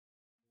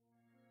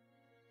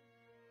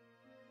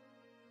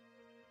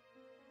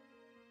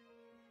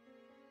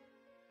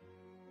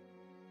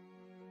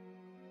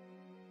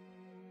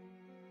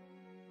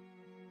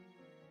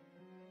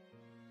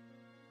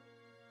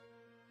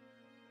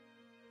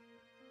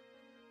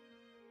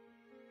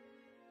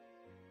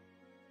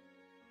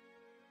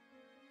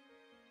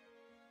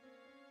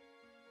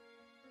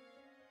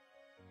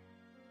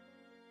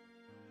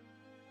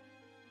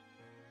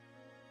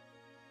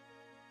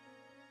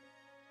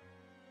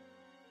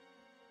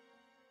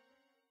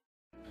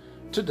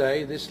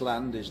Today this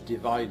land is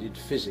divided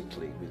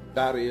physically with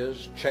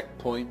barriers,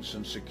 checkpoints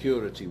and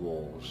security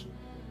walls.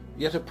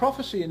 Yet a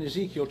prophecy in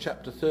Ezekiel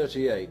chapter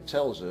 38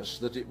 tells us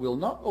that it will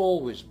not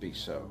always be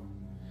so.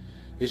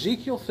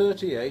 Ezekiel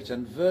 38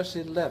 and verse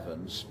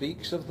 11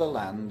 speaks of the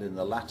land in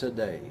the latter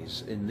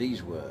days in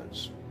these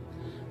words: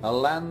 a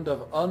land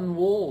of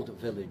unwalled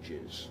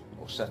villages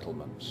or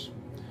settlements,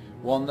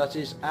 one that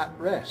is at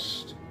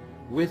rest,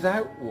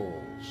 without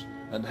walls,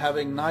 and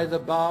having neither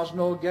bars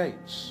nor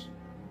gates.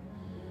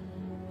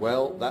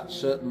 Well, that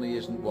certainly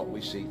isn't what we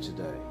see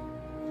today.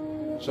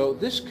 So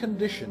this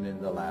condition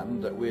in the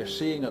land that we're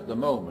seeing at the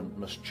moment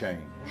must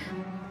change.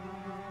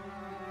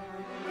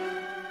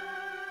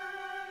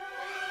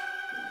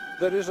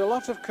 There is a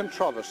lot of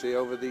controversy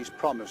over these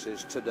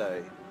promises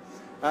today,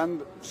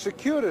 and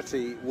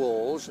security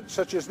walls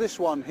such as this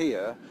one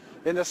here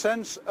in a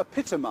sense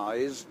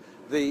epitomize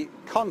the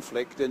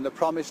conflict in the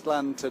promised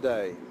land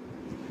today.